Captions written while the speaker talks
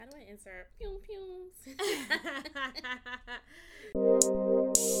answer. Pew pews.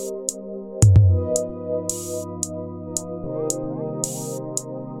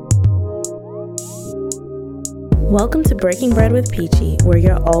 Welcome to Breaking Bread with Peachy, where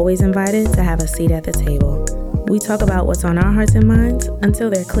you're always invited to have a seat at the table. We talk about what's on our hearts and minds until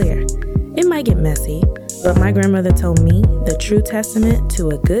they're clear. It might get messy, but my grandmother told me the true testament to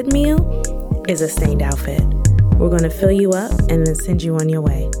a good meal is a stained outfit. We're going to fill you up and then send you on your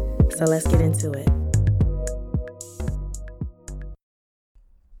way. So let's get into it.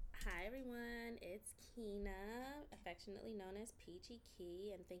 Hi everyone, it's Keena, affectionately known as Peachy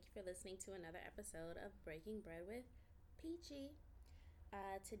Key, and thank you for listening to another episode of Breaking Bread with Peachy.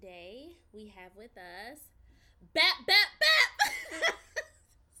 Today we have with us Bap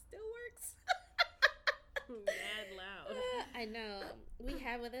Still works. Mad loud. I know. We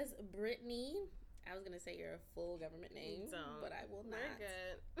have with us Brittany. I was gonna say your full government name, but I will not. We're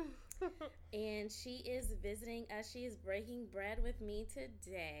good. And she is visiting us. She is breaking bread with me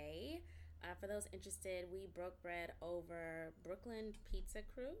today. For those interested, we broke bread over Brooklyn Pizza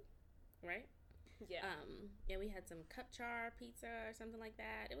Crew, right? Yeah. And we had some cup char pizza or something like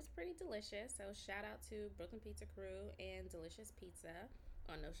that. It was pretty delicious. So shout out to Brooklyn Pizza Crew and Delicious Pizza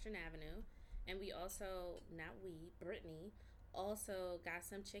on Nostrand Avenue. And we also, Brittany, also got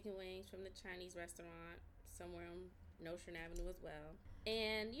some chicken wings from the Chinese restaurant somewhere on Nostrand Avenue as well.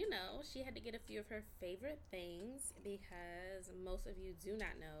 And, you know, she had to get a few of her favorite things because most of you do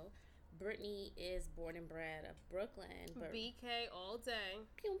not know, Brittany is born and bred of Brooklyn. But BK all day.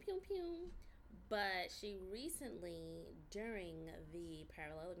 Pew, pew, pew. But she recently, during the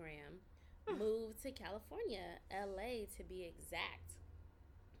parallelogram, moved to California, LA to be exact.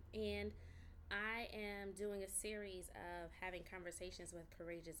 And I am doing a series of having conversations with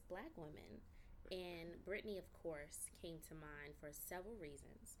courageous Black women. And Brittany, of course, came to mind for several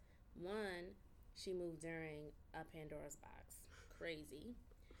reasons. One, she moved during a Pandora's box. Crazy.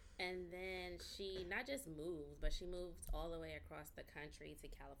 And then she not just moved, but she moved all the way across the country to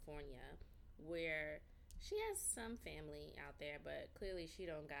California, where she has some family out there, but clearly she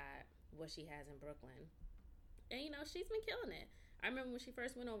don't got what she has in Brooklyn. And, you know, she's been killing it. I remember when she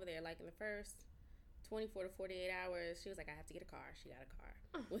first went over there, like in the first 24 to 48 hours, she was like, I have to get a car. She got a car.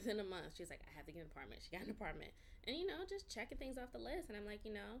 Within a month, she was like, I have to get an apartment. She got an apartment. And, you know, just checking things off the list. And I'm like,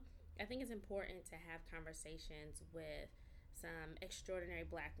 you know, I think it's important to have conversations with some extraordinary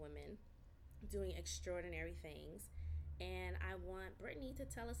Black women doing extraordinary things. And I want Brittany to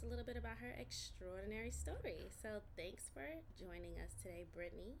tell us a little bit about her extraordinary story. So thanks for joining us today,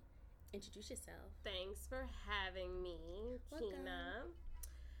 Brittany. Introduce yourself. Thanks for having me, Welcome. Keena.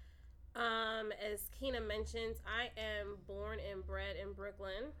 As Keena mentioned, I am born and bred in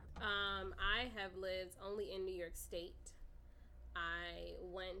Brooklyn. I have lived only in New York State. I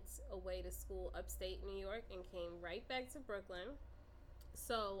went away to school upstate New York and came right back to Brooklyn.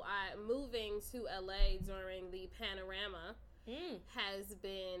 So moving to LA during the panorama has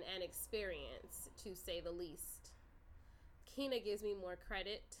been an experience, to say the least. Keena gives me more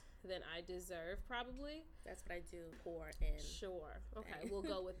credit than I deserve, probably. That's what I do, pour in. Sure. Okay, we'll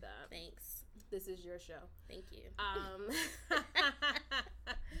go with that. Thanks. This is your show. Thank you.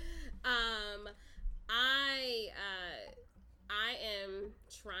 I am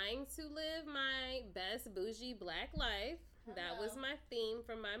trying to live my best bougie Black life. That was my theme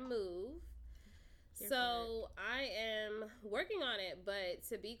for my move. So I am working on it, but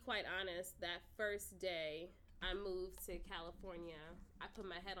to be quite honest, that first day I moved to California, I put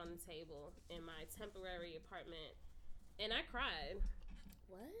my head on the table in my temporary apartment and I cried.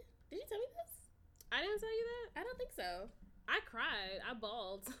 What? Did you tell me this? I didn't tell you that? I don't think so. I cried. I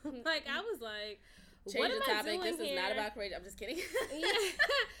bawled. Like, I was like, Change what the am topic. I doing This here? is not about courage. I'm just kidding. Yeah.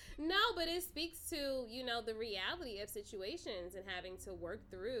 No, but it speaks to, you know, the reality of situations and having to work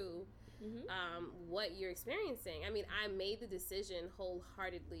through what you're experiencing. I mean, I made the decision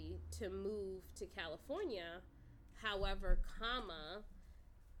wholeheartedly to move to California. However,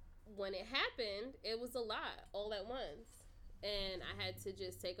 when it happened, it was a lot all at once. And I had to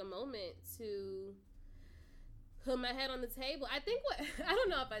just take a moment to put my head on the table. I don't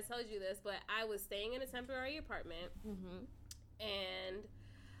know if I told you this, but I was staying in a temporary apartment, and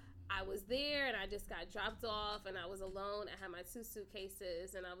I was there, and I just got dropped off, and I was alone. I had my 2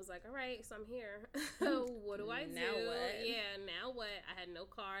 suitcases, and I was like, all right, so I'm here. What do I do? Now what? Yeah, now what? I had no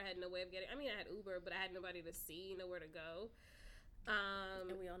car. I had no way of getting, I mean, I had Uber, but I had nobody to see, nowhere to go.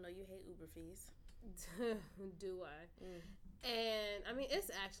 And we all know you hate Uber fees. Do I? And I mean,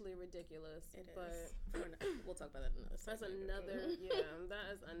 it's actually ridiculous. It but is. We'll talk about that in another. That's another, that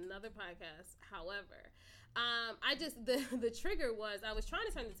is another podcast. However, I just the trigger was I was trying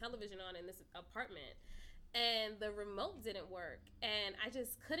to turn the television on in this apartment, and the remote didn't work, and I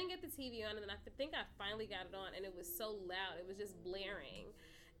just couldn't get the TV on. And then I think I finally got it on, and it was so loud, it was just blaring,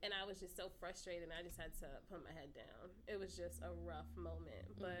 and I was just so frustrated. And I just had to put my head down. It was just a rough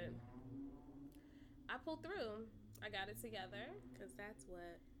moment, but I pulled through. I got it together. Because that's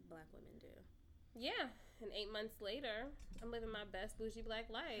what Black women do. Yeah. And 8 months later, I'm living my best bougie Black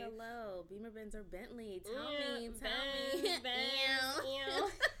life. Hello. Beamer, Benz, or Bentley. Tell me.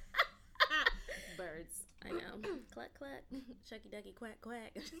 Birds. I know. Cluck, cluck. Shucky, ducky, quack,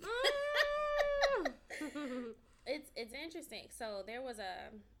 quack. It's interesting. So there's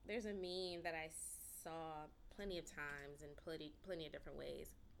a meme that I saw plenty of times in plenty of different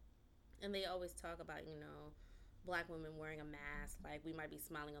ways. And they always talk about, Black women wearing a mask, like we might be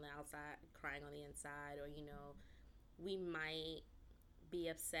smiling on the outside, crying on the inside, or we might be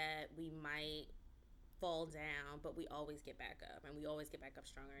upset, we might fall down, but we always get back up, and we always get back up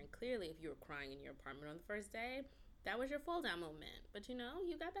stronger. And clearly, if you were crying in your apartment on the first day, that was your fall down moment. But you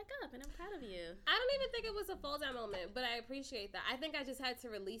got back up, and I'm proud of you. I don't even think it was a fall down moment, but I appreciate that. I think I just had to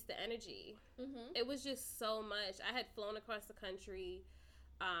release the energy. It was just so much. I had flown across the country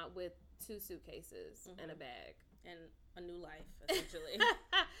with 2 suitcases and a bag. And a new life, essentially.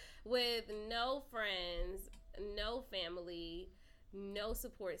 With no friends, no family, no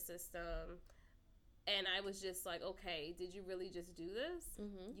support system. And I was just like, okay, did you really just do this?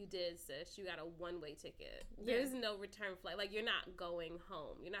 You did, sis. You got a one-way ticket. Yeah. There's no return flight. Like, you're not going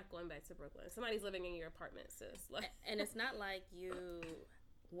home. You're not going back to Brooklyn. Somebody's living in your apartment, sis. Like, and it's not like you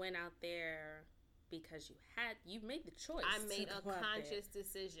went out there because you made the choice. I made a conscious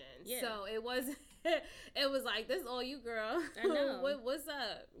decision. Yeah. So it was like, this is all you, girl. I know. What's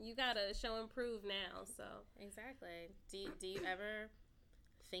up? You gotta show and prove now. So exactly. Do you ever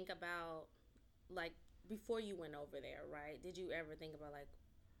think about, like, before you went over there, right? Did you ever think about, like,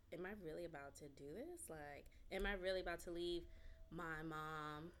 am I really about to do this? Like, am I really about to leave my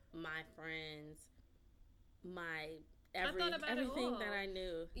mom, my friends, everything that I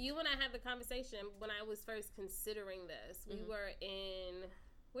knew? You and I had the conversation when I was first considering this. We were in,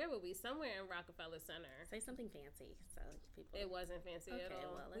 where were we? Somewhere in Rockefeller Center. Say something fancy, so people. It wasn't fancy at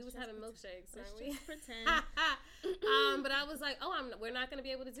all. Well, we was having milkshakes, weren't we? Just pretend. But I was like, we're not going to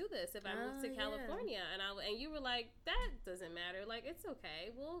be able to do this if I move to California. Yeah. And you were like, that doesn't matter. Like, it's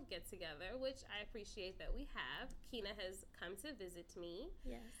okay. We'll get together, which I appreciate that we have. Kina has come to visit me.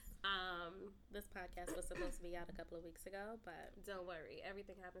 Yes. This podcast was supposed to be out a couple of weeks ago, but don't worry,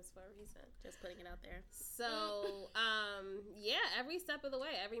 everything happens for a reason. Just putting it out there. So, every step of the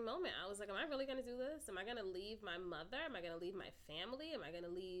way, every moment, I was like, am I really going to do this? Am I going to leave my mother? Am I going to leave my family? Am I going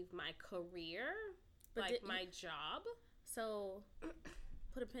to leave my career? My job? So,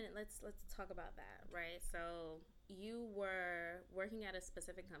 put a pin in, let's talk about that, right? So, you were working at a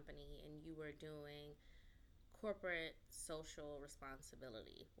specific company, and you were doing corporate social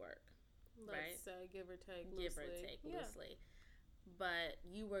responsibility work, right? Let's say give or take loosely. But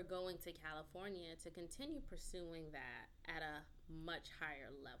you were going to California to continue pursuing that at a much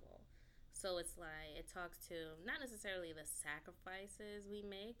higher level. So it's like, it talks to not necessarily the sacrifices we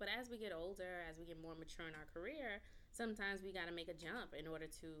make, but as we get older, as we get more mature in our career, sometimes we got to make a jump in order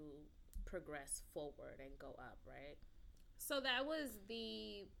to progress forward and go up, right? So that was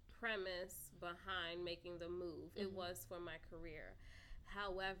the premise behind making the move. It was for my career.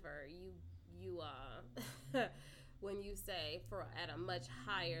 However, you when you say at a much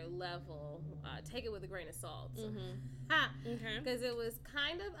higher level, take it with a grain of salt. Because it was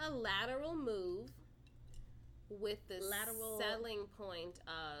kind of a lateral move with the selling point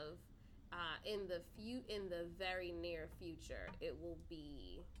of in the very near future, it will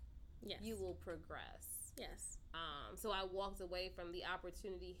be, you will progress. Yes. So I walked away from the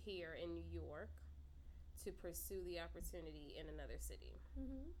opportunity here in New York to pursue the opportunity in another city.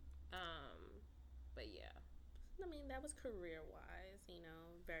 But yeah. I mean, that was career-wise,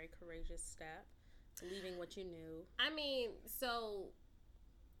 very courageous step, leaving what you knew. I mean, so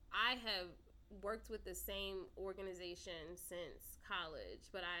I have worked with the same organization since college,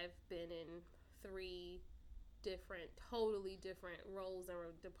 but I've been in 3 totally different roles and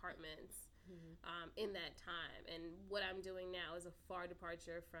departments in that time. And what I'm doing now is a far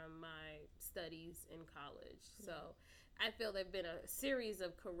departure from my studies in college. So I feel there have been a series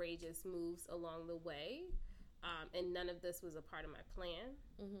of courageous moves along the way. And none of this was a part of my plan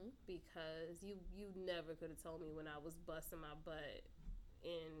because you never could have told me when I was busting my butt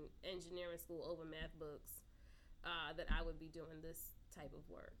in engineering school over math books that I would be doing this type of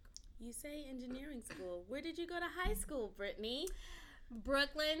work. You say engineering school. Where did you go to high school, Brittany?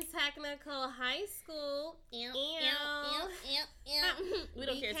 Brooklyn Technical High School. We don't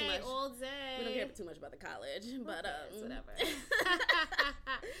care too much. All day. We don't care too much about the college, but whatever.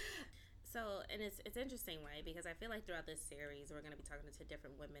 So, and it's interesting, right? Because I feel like throughout this series, we're going to be talking to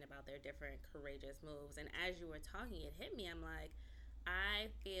different women about their different courageous moves. And as you were talking, it hit me. I'm like,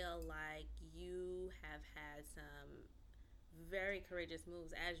 I feel like you have had some very courageous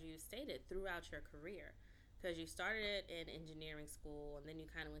moves, as you stated, throughout your career. Because you started in engineering school, and then you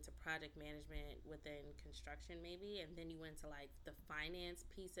kind of went to project management within construction, maybe, and then you went to like the finance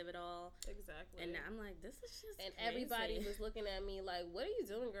piece of it all. Exactly. And I'm like, this is just and crazy. Everybody was looking at me like, "What are you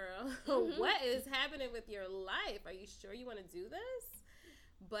doing, girl? What is happening with your life? Are you sure you want to do this?"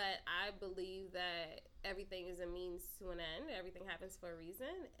 But I believe that everything is a means to an end. Everything happens for a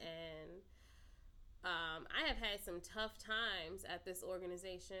reason, and I have had some tough times at this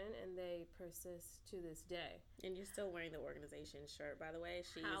organization, and they persist to this day. And you're still wearing the organization shirt, by the way.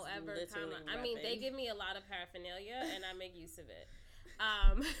 She's However, literally I mean, they give me a lot of paraphernalia, and I make use of it.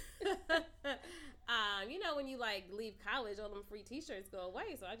 You know, when you like leave college, all them free T-shirts go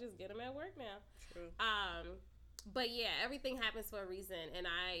away, so I just get them at work now. True. But yeah, everything happens for a reason, and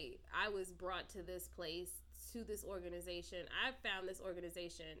I was brought to this place, to this organization. I found this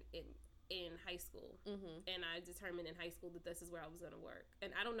organization in high school, and I determined in high school that this is where I was going to work.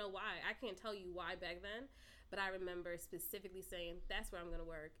 And I don't know why. I can't tell you why back then, but I remember specifically saying that's where I'm going to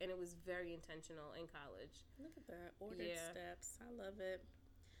work, and it was very intentional in college. Look at that. Ordered steps. I love it.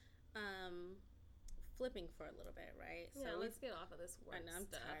 Flipping for a little bit, right? Yeah, so let's get off of this work I know, I'm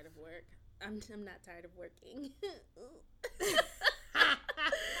stuff. tired of work. I'm not tired of working.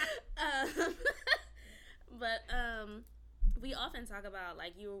 But we often talk about,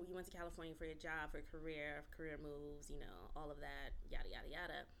 like, you went to California for your job, for career moves, you know, all of that, yada, yada,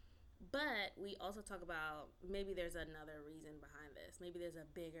 yada. But we also talk about maybe there's another reason behind this. Maybe there's a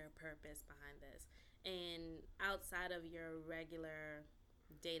bigger purpose behind this. And outside of your regular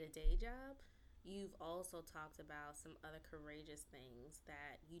day-to-day job, you've also talked about some other courageous things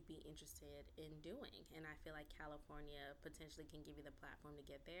that you'd be interested in doing. And I feel like California potentially can give you the platform to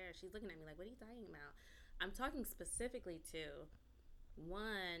get there. She's looking at me like, what are you talking about? I'm talking specifically to,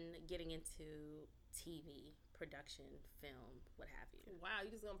 one, getting into TV, production, film, what have you. Wow, you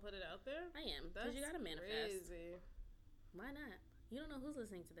just gonna put it out there? I am, because you gotta manifest. Crazy. Why not? You don't know who's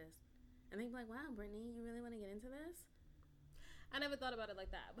listening to this. And they'd be like, wow, Brittany, you really want to get into this? I never thought about it like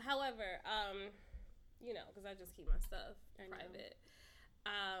that. However, you know, because I just keep my stuff private.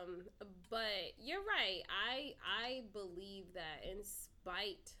 But you're right. I believe that in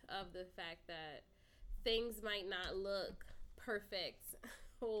spite of the fact that things might not look perfect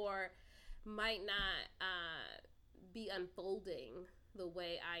or might not be unfolding the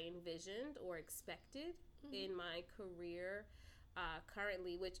way I envisioned or expected in my career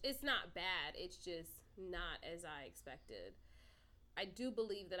currently, which is not bad. It's just not as I expected. I do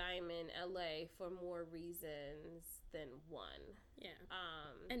believe that I am in LA for more reasons than one. Yeah.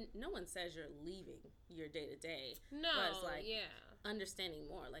 And no one says you're leaving your day-to-day. No, but it's like, yeah. Understanding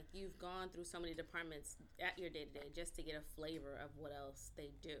more. Like, you've gone through so many departments at your day-to-day just to get a flavor of what else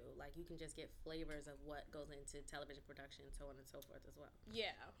they do. Like, you can just get flavors of what goes into television production, so on and so forth as well.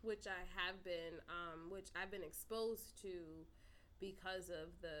 Yeah, which I have been, which I've been exposed to because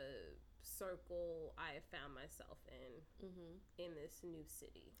of the circle I have found myself in this new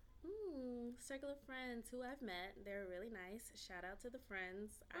city. Circle of friends who I've met. They're really nice. Shout out to the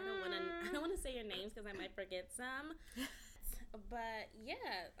friends. I don't want to say your names because I might forget some. But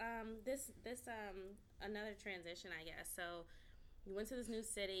yeah, this another transition, I guess. So you went to this new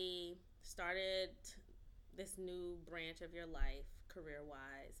city, started this new branch of your life,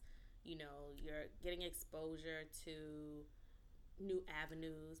 career-wise. You know, you're getting exposure to new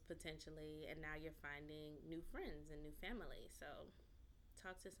avenues potentially, and now you're finding new friends and new family. So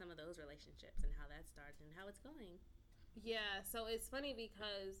talk to some of those relationships and how that started and how it's going. Yeah, so it's funny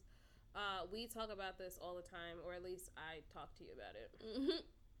because we talk about this all the time, or at least I talk to you about it.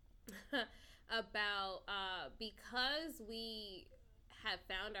 About because we have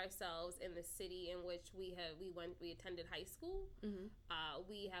found ourselves in the city in which we attended high school.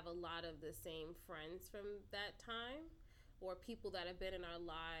 We have a lot of the same friends from that time, or people that have been in our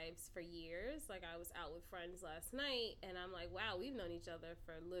lives for years. Like, I was out with friends last night, and I'm like, wow, we've known each other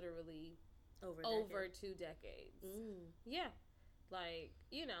for literally over 2 decades. Yeah. Like,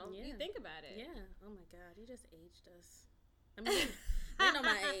 you know, you think about it. Yeah. Oh, my God. You just aged us. I mean, you know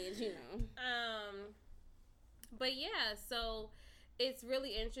my age, you know. But, yeah, so it's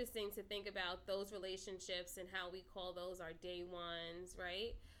really interesting to think about those relationships and how we call those our day ones,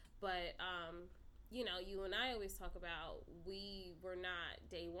 right? But you know, you and I always talk about we were not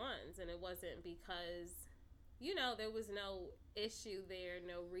day ones, and it wasn't because, you know, there was no issue there,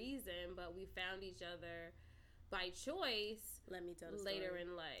 no reason, but we found each other by choice. Let me tell the later story.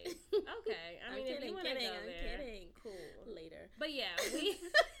 in life. Okay, I mean, if you want to go there, cool. Later, but yeah,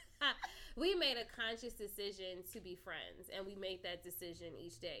 we made a conscious decision to be friends, and we make that decision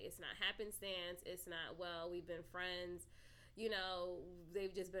each day. It's not happenstance. It's not, well, we've been friends, you know,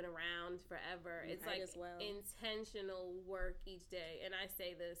 they've just been around forever. It's like intentional work each day. And I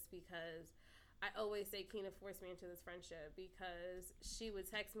say this because I always say Keena forced me into this friendship, because she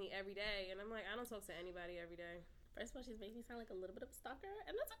would text me every day, and I'm like, I don't talk to anybody every day. First of all, she's making me sound like a little bit of a stalker,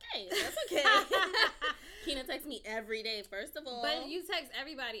 and that's okay. That's okay. Keena texts me every day, first of all. But you text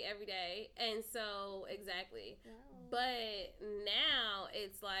everybody every day, and so, exactly. Wow. But now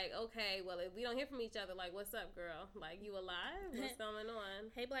it's like, okay, well, if we don't hear from each other, like, what's up, girl? Like, you alive? What's going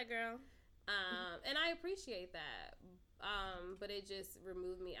on? Hey, black girl. And I appreciate that. But it just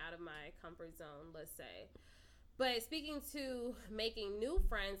removed me out of my comfort zone, let's say. But speaking to making new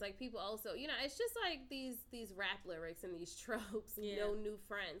friends, like, people also, you know, it's just like these rap lyrics and these tropes. Yeah. No new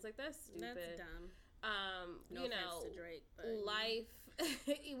friends. Like, that's stupid. That's dumb. No, you know, to Drake, but life,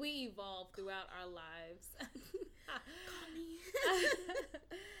 we evolve throughout our lives. Call me.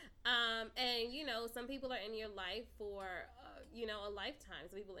 And, you know, some people are in your life for, you know, a lifetime.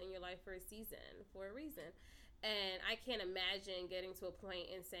 Some people are in your life for a season, for a reason. And I can't imagine getting to a point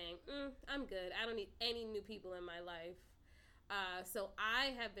and saying, I'm good. I don't need any new people in my life. So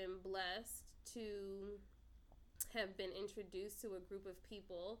I have been blessed to have been introduced to a group of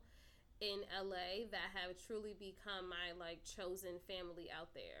people in LA that have truly become my, like, chosen family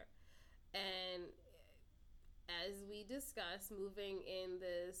out there. And as we discussed, moving in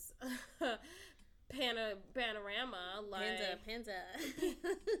this panorama, like... Panda.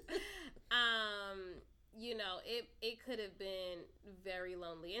 You know, it could have been very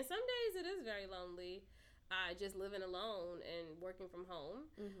lonely. And some days it is very lonely, just living alone and working from home.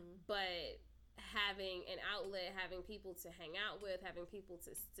 Mm-hmm. But having an outlet, having people to hang out with, having people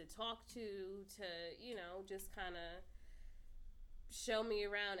to talk to, you know, just kind of show me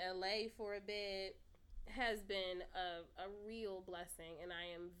around LA for a bit has been a real blessing. And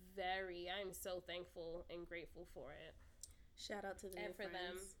I am so thankful and grateful for it. Shout out to the new friends.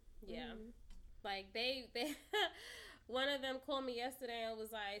 Them. Yeah. Mm-hmm. Like, they one of them called me yesterday and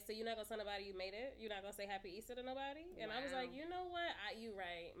was like, so you're not going to tell nobody you made it? You're not going to say Happy Easter to nobody? And wow. I was like, you know what? You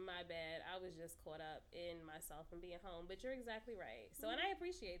right. My bad. I was just caught up in myself and being home. But you're exactly right. So, and I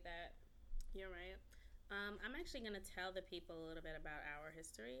appreciate that. You're right. I'm actually going to tell the people a little bit about our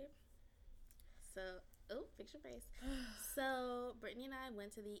history. So, fix your face. So, Brittany and I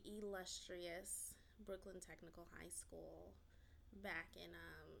went to the illustrious Brooklyn Technical High School back in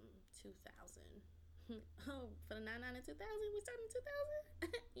 2000. For the 99 in 2000, we started in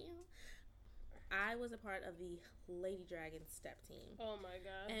 2000. Yeah. I was a part of the Lady Dragon step team. Oh my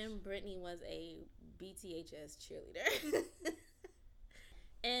gosh. And Brittany was a BTHS cheerleader.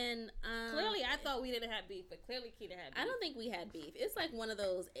 And clearly, I thought we didn't have beef, but clearly Keena had beef. I don't think we had beef. It's like one of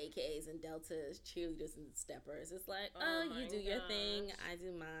those AKs and Deltas, cheerleaders and steppers. It's like, you do your thing, I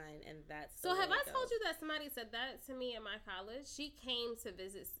do mine, and that's so. Have I told you that somebody said that to me in my college? She came to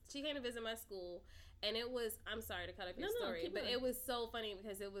visit my school, and it was. I'm sorry to cut up your story, but it was so funny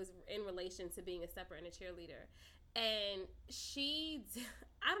because it was in relation to being a stepper and a cheerleader. And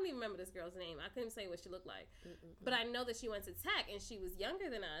I don't even remember this girl's name. I couldn't say what she looked like. But I know that she went to Tech, and she was younger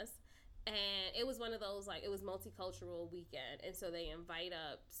than us. And it was one of those, like, it was multicultural weekend. And so they invite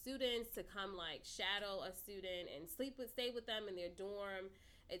up students to come, like, shadow a student and stay with them in their dorm,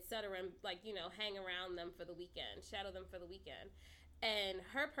 etc. And, like, you know, hang around them for the weekend, shadow them for the weekend. And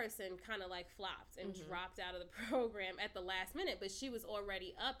her person kind of, like, flopped and dropped out of the program at the last minute. But she was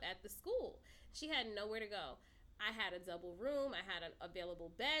already up at the school. She had nowhere to go. I had a double room. I had an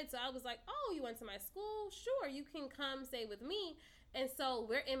available bed. So I was like, oh, you went to my school? Sure, you can come stay with me. And so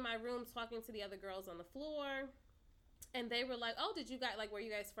we're in my room talking to the other girls on the floor. And they were like, oh, were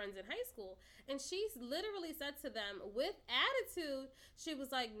you guys friends in high school? And she literally said to them with attitude, she was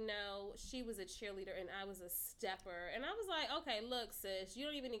like, no, she was a cheerleader and I was a stepper. And I was like, okay, look, sis, you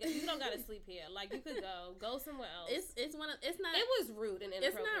don't got to sleep here. Like, you could go somewhere else. It was rude and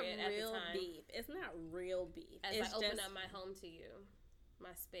inappropriate at the time. Beef. It's not real beef. As I open up my home to you,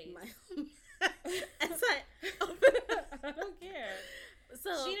 my space. As I open up. I don't care. So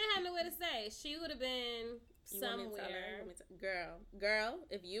she didn't have nowhere to stay. She would have been somewhere. Girl,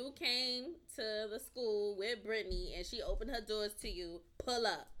 if you came to the school with Brittany and she opened her doors to you, pull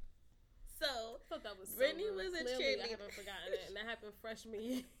up. So I thought that was Brittany so was a Clearly, cheerleader. I haven't forgotten it, and that happened freshman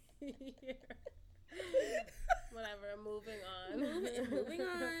year. Whatever. Moving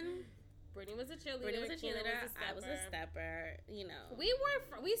on. Brittany was a cheerleader. I was a stepper. You know, we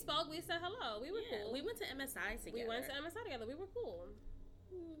spoke. We said hello. We were cool. We went to MSI together. We were cool.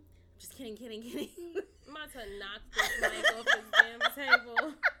 Just kidding. I'm about to knock this mic off this damn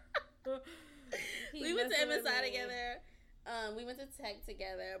table. We went to MSI together. We went to tech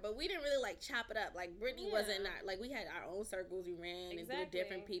together, but we didn't really like chop it up. Like Brittany wasn't like, we had our own circles we ran and we were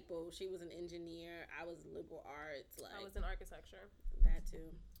different people. She was an engineer. I was liberal arts. Like I was in architecture. That too.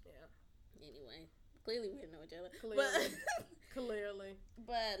 Yeah. Anyway, clearly we didn't know each other. Clearly.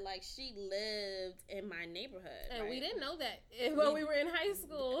 But like she lived in my neighborhood, and right? we didn't know that when we were in high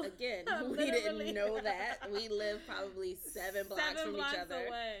school. Again, we didn't know that. We lived probably 7 blocks from each other.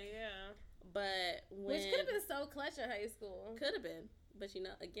 Away, yeah. But which could have been so clutch at high school. Could have been, but you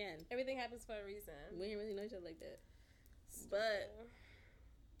know, again, everything happens for a reason. We didn't really know each other like that. But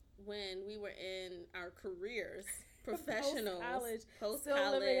when we were in our careers, professionals, post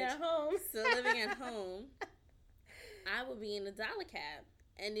college, still living at home, I would be in a dollar cab,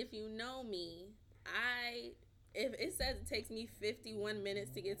 and if you know me, if it says it takes me 51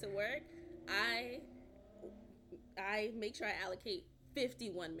 minutes to get to work, I make sure I allocate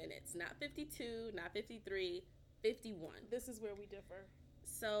 51 minutes, not 52, not 53, 51. This is where we differ.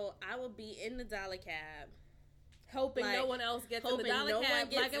 So I will be in the dollar cab, hoping no one else gets in the dollar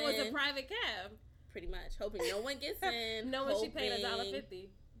cab, like it was a private cab. Pretty much, hoping no one gets in. Knowing she paid $1.50.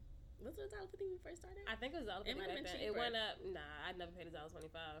 Was it $1.50 when we first started? I think it was $1.50. It might have been cheaper. It went up. Nah, I never paid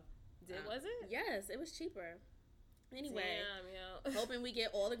 $1.25. Was it? Yes, it was cheaper. Anyway, damn, hoping we get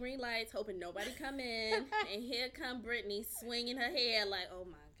all the green lights, hoping nobody come in, and here come Brittany swinging her hair like, oh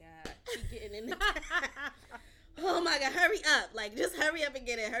my God, she getting in the oh my God, hurry up. Like, just hurry up and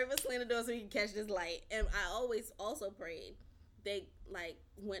get in. Hurry up and slam the door so we can catch this light. And I always also prayed they, like,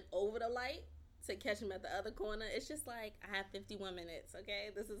 went over the light to catch him at the other corner. It's just like, I have 51 minutes, okay?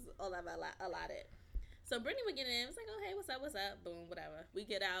 This is all I've allotted. So Brittany would get in. It's like, oh, hey, what's up? Boom, whatever. We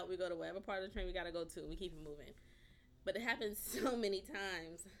get out. We go to whatever part of the train we got to go to. We keep it moving. But it happened so many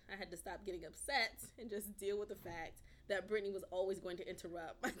times, I had to stop getting upset and just deal with the fact that Brittany was always going to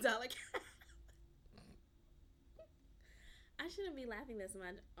interrupt my dollar cab. I shouldn't be laughing this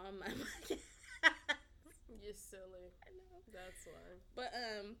much on my podcast. You're silly. I know. That's why. But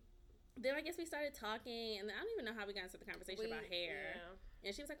then I guess we started talking, and I don't even know how we got into the conversation about hair. Yeah.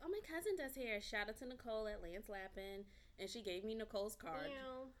 And she was like, oh, my cousin does hair. Shout out to Nicole at Lance Lappin. And she gave me Nicole's card.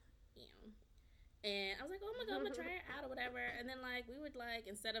 Yeah. And I was like, oh my God, I'm gonna try it out or whatever. And then like we would like,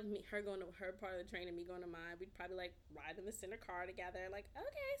 instead of her going to her part of the train and me going to mine, we'd probably like ride in the center car together. Like,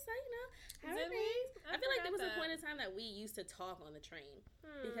 okay, so you know, how are things? I feel like there was a point in time that we used to talk on the train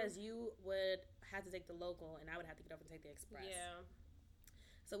because you would have to take the local and I would have to get off and take the express. Yeah.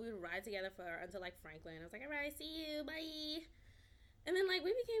 So we would ride together until like Franklin. I was like, all right, see you, bye. And then like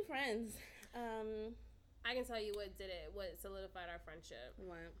we became friends. I can tell you what solidified our friendship.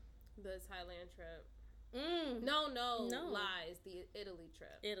 What? The Thailand trip. No, lies. The Italy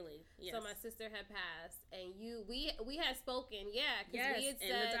trip. Italy. Yes. So my sister had passed, and we had spoken. Yeah, because we had said,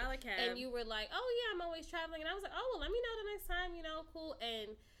 in the dollar cab. And you were like, "Oh yeah, I'm always traveling," and I was like, "Oh well, let me know the next time. You know, cool."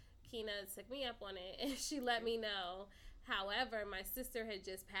 And Kina took me up on it, and she let me know. However, my sister had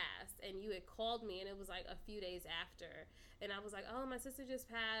just passed, and you had called me, and it was like a few days after, and I was like, "Oh, my sister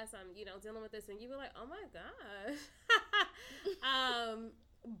just passed. I'm dealing with this," and you were like, "Oh my gosh."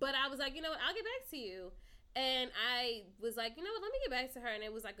 But I was like, you know what, I'll get back to you. And I was like, you know what, let me get back to her. And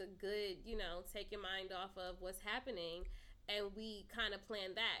it was like a good, take your mind off of what's happening. And we kind of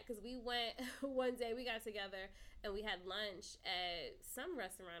planned that. Because we went, one day we got together and we had lunch at some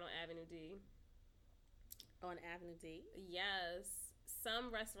restaurant on Avenue D. On Avenue D? Yes.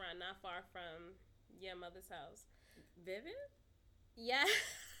 Some restaurant not far from your mother's house. Vivid? Yeah.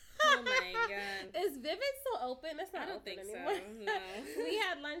 Oh my God. Is Vivid still open? It's not open anymore. So. No. We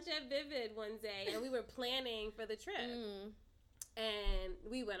had lunch at Vivid one day and we were planning for the trip. And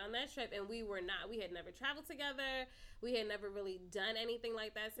we went on that trip and we had never traveled together. We had never really done anything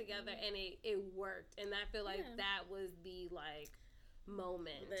like that together and it worked. And I feel like that was the like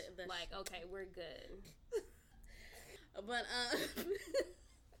moment. Okay, we're good. But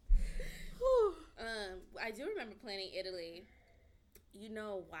I do remember planning Italy. You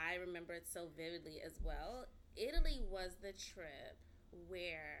know why I remember it so vividly as well? Italy was the trip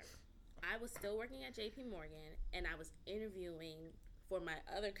where I was still working at JP Morgan and I was interviewing for my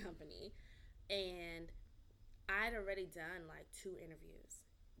other company, and I'd already done like 2 interviews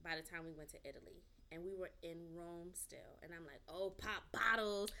by the time we went to Italy. And we were in Rome still. And I'm like, oh, pop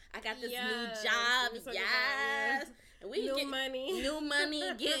bottles. I got this new job. Yes. And we new money. New money,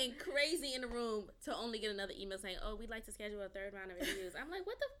 getting crazy in the room to only get another email saying, oh, we'd like to schedule a 3rd round of interviews. I'm like,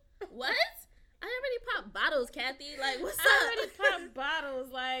 what? I already popped bottles, Kathy. Like, what's up? I already popped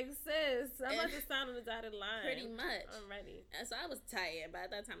bottles. Like, sis, I'm about to sign on the dotted line. Pretty much. I'm ready. And so I was tired. By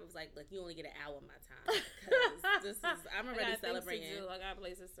that time, I was like, look, you only get an hour of my time. Because I'm already celebrating. I got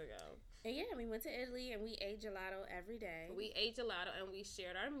places to go. And yeah, we went to Italy and we ate gelato every day. We ate gelato and we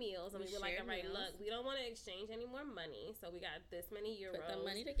shared our meals. And we were like, all right, look, we don't want to exchange any more money. So we got this many euros. Put the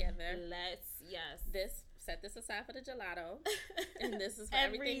money together. Yes. Set this aside for the gelato. And this is for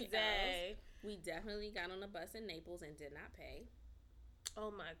every everything day. else. We definitely got on a bus in Naples and did not pay. Oh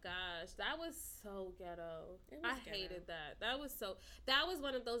my gosh, that was so ghetto. I hated that. That was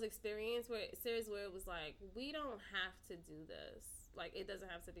one of those experiences where it was like, we don't have to do this. Like, it doesn't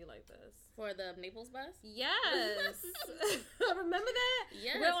have to be like this. For the Naples bus? Yes. Remember that?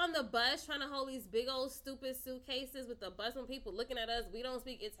 Yes. We're on the bus trying to hold these big old stupid suitcases with the bus when people looking at us. We don't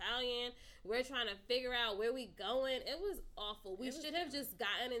speak Italian. We're trying to figure out where we going. It was awful. We should have just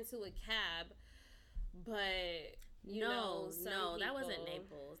gotten into a cab. But, No, that wasn't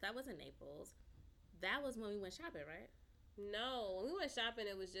Naples. That was when we went shopping, right? No, when we went shopping,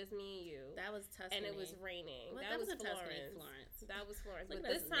 it was just me and you. That was Tuscany. And it was raining. Well, that was Florence. That was Florence. But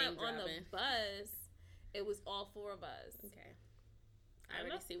this time on the bus, it was all 4 of us. Okay. I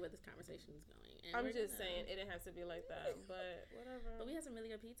already see where this conversation is going. And I'm just saying, it didn't have to be like that, but whatever. But we had some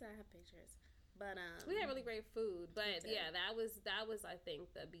really good pizza. I have pictures. But we had really great food. But yeah, that was I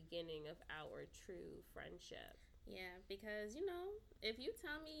think the beginning of our true friendship. Yeah, because, if you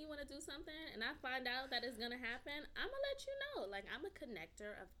tell me you want to do something and I find out that it's going to happen, I'm going to let you know. Like, I'm a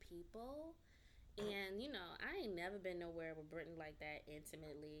connector of people. And, I ain't never been nowhere with Brittany like that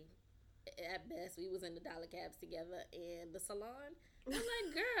intimately. At best, we was in the dollar cabs together in the salon. I'm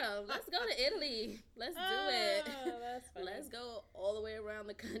like, girl, let's go to Italy. Let's do it. That's funny. Let's go all the way around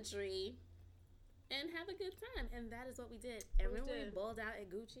the country and have a good time. And that is what we did. And remember we balled out at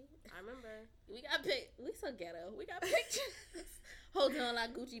Gucci? I remember. We so ghetto. We got pictures. Holding on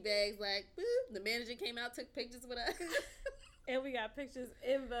like Gucci bags, like, boop. The manager came out, took pictures with us. And we got pictures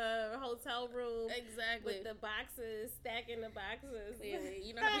in the hotel room. Exactly. With the boxes, stacking the boxes. Clearly.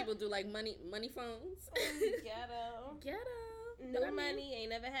 You know how people do like money phones? Ghetto. No money.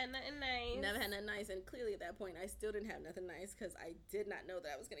 Ain't never had nothing nice. Never had nothing nice. And clearly at that point, I still didn't have nothing nice because I did not know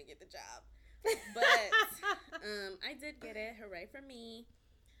that I was going to get the job. But I did get it. Hooray for me.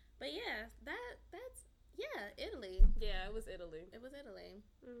 But yeah, that's Italy. Yeah, it was Italy.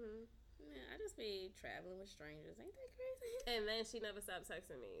 Mm-hmm. Yeah, I just be traveling with strangers. Ain't that crazy? And then she never stopped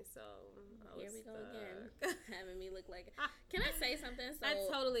texting me. So here we go again, having me look like. Can I say something? So I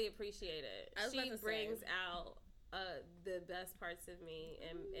totally appreciate it. She brings say. out the best parts of me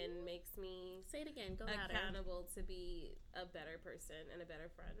and makes me say it again. Go accountable to be a better person and a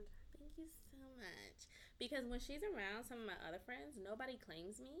better friend. Thank you so much. Because when she's around some of my other friends, nobody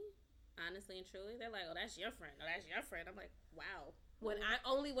claims me. Honestly and truly, they're like, "Oh, that's your friend. Oh, that's your friend." I'm like, "Wow." When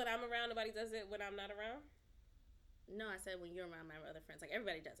I'm around, nobody does it. When I'm not around. No, I said when you're around my other friends. Like,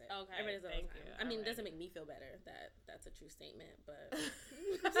 everybody does it. Okay. Everybody does it all the time. You. I mean, it doesn't make me feel better that that's a true statement, but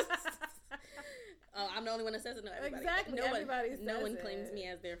oh, I'm the only one that says it. No, everybody. Exactly. No one claims me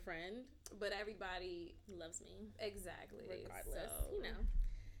as their friend, but everybody loves me. Exactly. Regardless,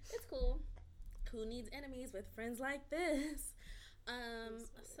 it's cool. Who needs enemies with friends like this?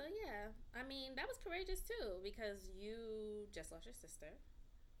 So yeah, I mean, that was courageous too, because you just lost your sister,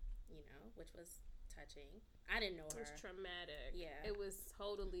 which was touching. I didn't know her. It was traumatic. Yeah. It was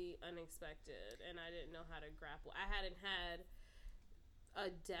totally unexpected, and I didn't know how to grapple. I hadn't had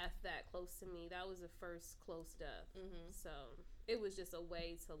a death that close to me. That was the first close death. Mm-hmm. So it was just a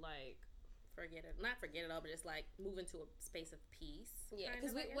way to, like, not forget it all, but just, like, move into a space of peace. Yeah,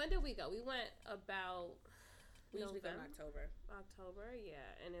 because when did we go? We went about... We usually go in October. Yeah,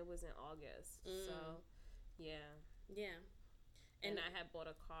 and it was in August. So, yeah. Yeah. And I had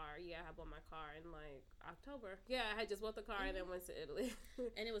bought a car. Yeah, I had bought my car in, like, October. Yeah, I had just bought the car and then went to Italy.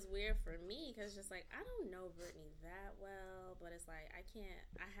 And it was weird for me because just, like, I don't know Brittany that well, but it's like, I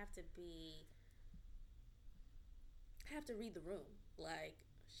have to read the room. Like,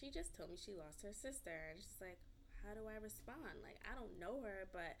 she just told me she lost her sister. And it's just like, how do I respond? Like, I don't know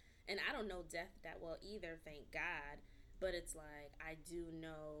her, and I don't know death that well either, thank God. But it's like, I do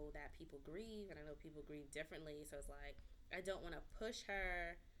know that people grieve, and I know people grieve differently. So it's like, I don't want to push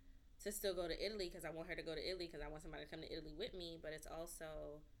her to still go to Italy because I want her to go to Italy because I want somebody to come to Italy with me. But it's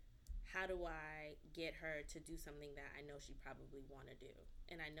also, how do I get her to do something that I know she'd probably want to do?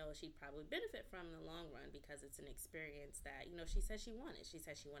 And I know she'd probably benefit from in the long run because it's an experience that, you know, she said she wanted. She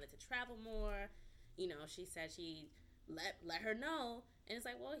said she wanted to travel more. You know, she said she let her know. And it's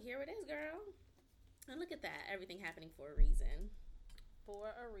like, well, here it is, girl. And look at that. Everything happening for a reason.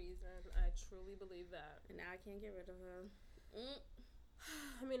 For a reason. I truly believe that. And now I can't get rid of her.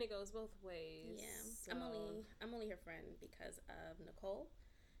 I mean, it goes both ways. Yeah. So. I'm only her friend because of Nicole,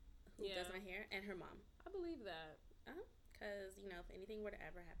 who does my hair, and her mom. I believe that. Because, you know, if anything were to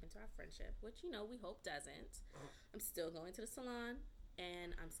ever happen to our friendship, which, you know, we hope doesn't, I'm still going to the salon,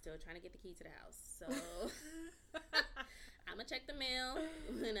 and I'm still trying to get the key to the house. So I'm going to check the mail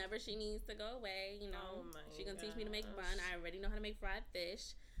whenever she needs to go away. You know, she's going to teach me to make bun. I already know how to make fried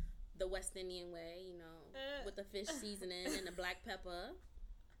fish the West Indian way, you know, with the fish seasoning and the black pepper.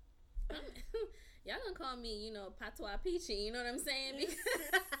 Y'all gonna call me, you know, patois peachy, you know what I'm saying?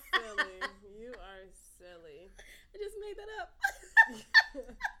 Silly. You are silly. I just made that up.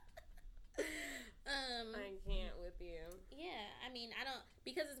 I can't with you. Yeah, I mean,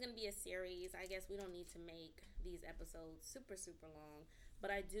 because it's gonna be a series, I guess we don't need to make these episodes super, super long.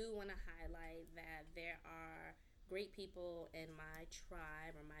 But I do want to highlight that there are great people in my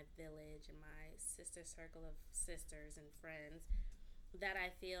tribe or my village and my sister circle of sisters and friends that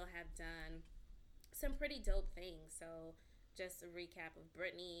I feel have done some pretty dope things. So just a recap of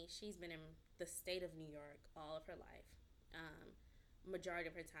Brittany, she's been in the state of New York all of her life. Majority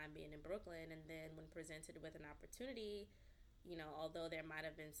of her time being in Brooklyn, and then when presented with an opportunity, you know, although there might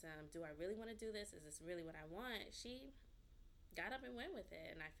have been some, do I really want to do this? Is this really what I want? She got up and went with it.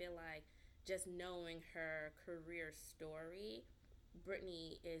 And I feel like just knowing her career story,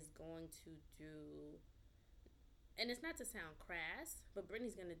 Brittany is going to do, and it's not to sound crass, but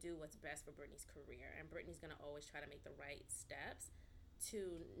Brittany's going to do what's best for Brittany's career. And Brittany's going to always try to make the right steps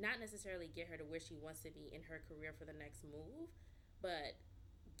to not necessarily get her to where she wants to be in her career for the next move, but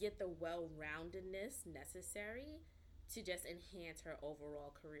get the well-roundedness necessary to just enhance her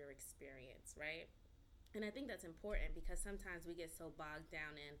overall career experience, right? And I think that's important because sometimes we get so bogged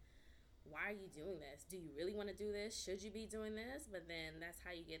down in, why are you doing this? Do you really want to do this? Should you be doing this? But then that's how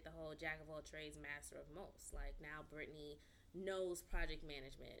you get the whole jack of all trades, master of most. Like now Brittany knows project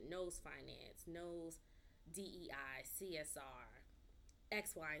management, knows finance, knows DEI, CSR,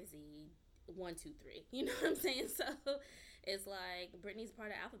 XYZ, 1, 2, 3. You know what I'm saying? So it's like Brittany's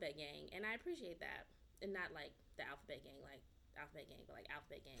part of Alphabet Gang, and I appreciate that. And not like the Alphabet Gang, like Alphabet Gang, but like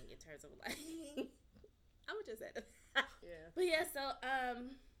Alphabet Gang in terms of like I would just say that. Yeah. But yeah, so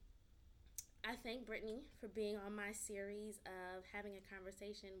I thank Brittany for being on my series of having a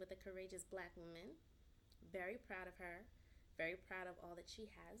conversation with a courageous Black woman. Very proud of her. Very proud of all that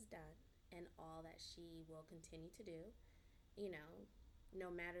she has done and all that she will continue to do. You know, no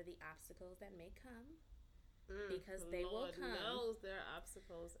matter the obstacles that may come. Because they Lord will come. knows there are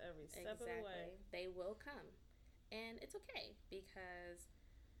obstacles every step of the way. They will come. And it's okay because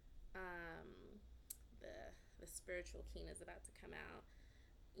the spiritual Keena is about to come out.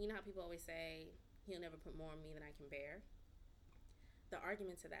 You know how people always say, he'll never put more on me than I can bear? The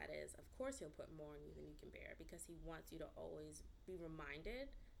argument to that is, of course he'll put more on you than you can bear because he wants you to always be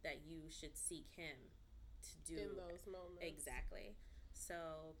reminded that you should seek him to do. In those moments. Exactly.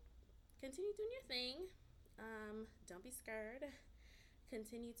 So continue doing your thing. Don't be scared.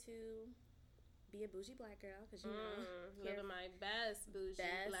 Continue to be a bougie Black girl because you know living my best bougie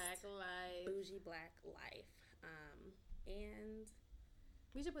Black life. Bougie Black life. And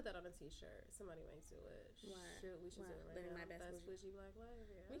we should put that on a t-shirt. Somebody might do it. What? We should do it right Living now. my best bougie Black life.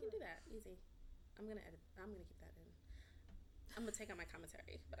 Yeah. We can do that. Easy. I'm gonna keep that in. I'm gonna take out my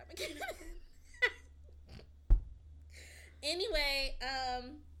commentary, but I'm gonna keep it in. Anyway,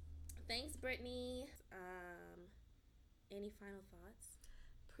 thanks, Brittany. Any final thoughts?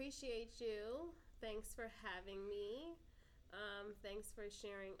 Appreciate you. Thanks for having me. Thanks for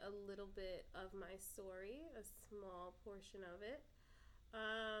sharing a little bit of my story, a small portion of it.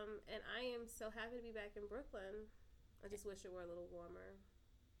 And I am so happy to be back in Brooklyn. I just wish it were a little warmer.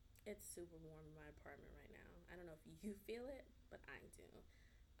 It's super warm in my apartment right now. I don't know if you feel it, but I do.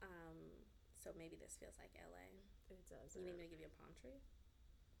 So maybe this feels like LA. It does. You need me to give you a palm tree?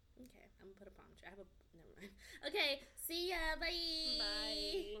 Okay, I'm gonna put a palm tree. Never mind. Okay, see ya. Bye.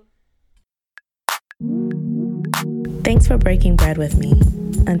 Bye. Thanks for breaking bread with me.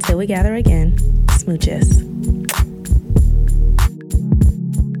 Until we gather again, smooches.